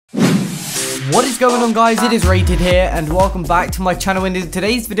What is going on, guys? It is Rated here and welcome back to my channel. And in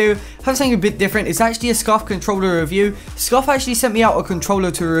today's video I have something a bit different. It's actually a Scuf controller review. Scuf actually sent me out a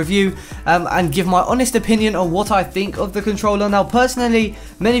controller to review and give my honest opinion on what I think of the controller. Now personally,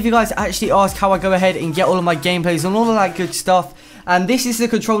 many of you guys actually ask how I go ahead and get all of my gameplays and all of that good stuff. And this is the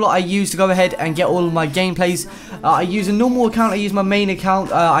controller I use to go ahead and get all of my gameplays. I use a normal account, I use my main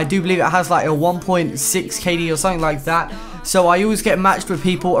account. I do believe it has like a 1.6 KD or something like that. So I always get matched with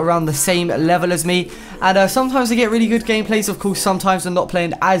people around the same level as me. And sometimes I get really good gameplays, of course sometimes I'm not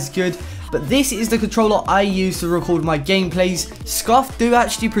playing as good. But this is the controller I use to record my gameplays. Scuf do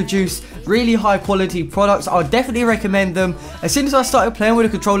actually produce really high quality products. I would definitely recommend them. As soon as I started playing with a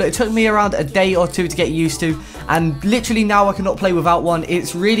controller, it took me around a day or two to get used to. And literally now I cannot play without one.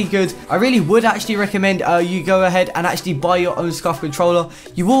 It's really good. I really would actually recommend you go ahead and actually buy your own Scuf controller.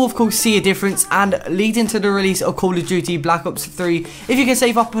 You will of course see a difference, and leading to the release of Call of Duty Black Ops 3, if you can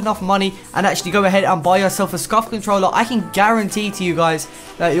save up enough money and actually go ahead and buy yourself a Scuf controller, I can guarantee to you guys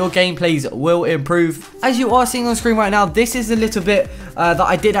that your gameplays will improve. As you are seeing on screen right now, this is a little bit that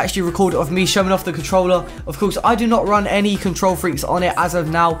I did actually record of me showing off the controller. Of course I do not run any control freaks on it as of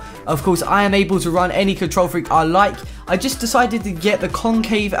now. Of course I am able to run any control freak I like. I just decided to get the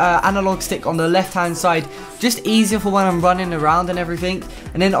concave analog stick on the left hand side, just easier for when I'm running around and everything.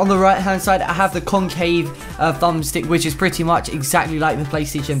 And then on the right hand side I have the concave thumbstick, which is pretty much exactly like the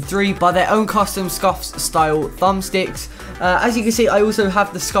PlayStation 3 by their own custom Scuf style thumbsticks. As you can see, I also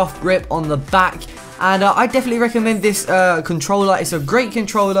have the Scuf grip on the back. And I definitely recommend this controller. It's a great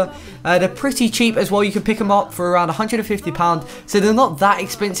controller. They're pretty cheap as well. You can pick them up for around £150, so they're not that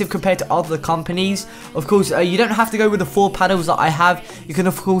expensive compared to other companies. Of course, you don't have to go with the 4 paddles that I have. You can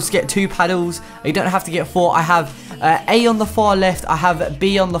of course get 2 paddles. You don't have to get 4. I have A on the far left, I have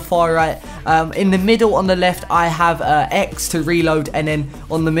B on the far right. In the middle on the left I have X to reload, and then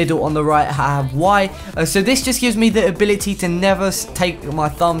on the middle on the right I have Y. So this just gives me the ability to never take my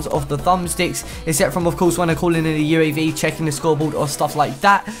thumbs off the thumbsticks, except from of course when I'm calling in a UAV, checking the scoreboard or stuff like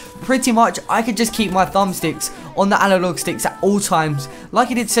that. Pretty much I could just keep my thumbsticks on the analog sticks at all times. Like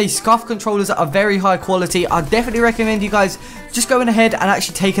I did say, Scuf controllers are very high quality. I definitely recommend you guys just going ahead and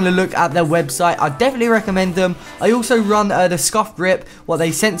actually taking a look at their website. I definitely recommend them. I also run the Scuf grip, what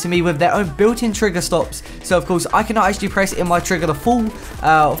they sent to me, with their own built-in trigger stops. So of course I cannot actually press in my trigger the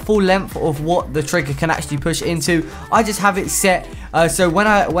full length of what the trigger can actually push into. I just have it set so when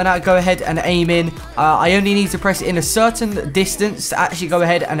I go ahead and aim in, I only need to press it in a certain distance to actually go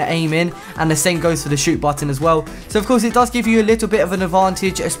ahead and aim in, and the same goes for the shoot button as well. So of course it does give you a little bit of an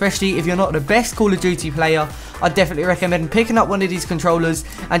advantage, especially if you're not the best Call of Duty player. I definitely recommend picking up one of these controllers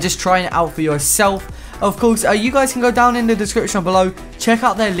and just trying it out for yourself. Of course, you guys can go down in the description below, check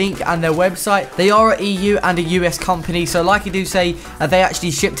out their link and their website. They are an EU and a US company, so like I do say, they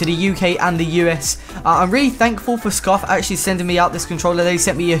actually ship to the UK and the US. I'm really thankful for Scuf actually sending me out this controller. They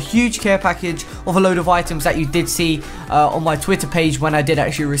sent me a huge care package of a load of items that you did see on my Twitter page when I did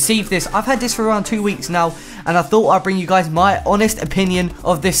actually receive this. I've had this for around 2 weeks now, and I thought I'd bring you guys my honest opinion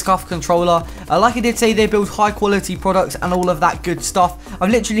of this Scuf controller. Like I did say, they build high quality products and all of that good stuff.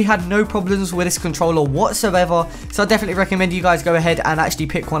 I've literally had no problems with this controller whatsoever, so I definitely recommend you guys go ahead and actually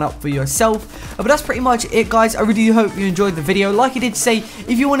pick one up for yourself. But that's pretty much it, guys. I really hope you enjoyed the video. Like I did say,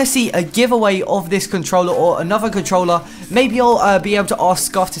 if you want to see a giveaway of this controller or another controller, maybe I'll be able to ask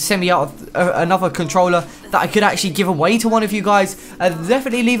Scuf to send me out another controller that I could actually give away to one of you guys.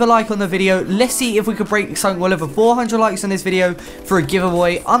 Definitely leave a like on the video. Let's see if we could break something well over 400 likes on this video for a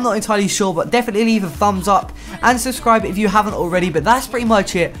giveaway. I'm not entirely sure, but definitely leave a thumbs up and subscribe if you haven't already. But that's pretty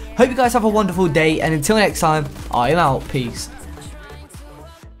much it. Hope you guys have a wonderful day, and until next time, I am out. Peace.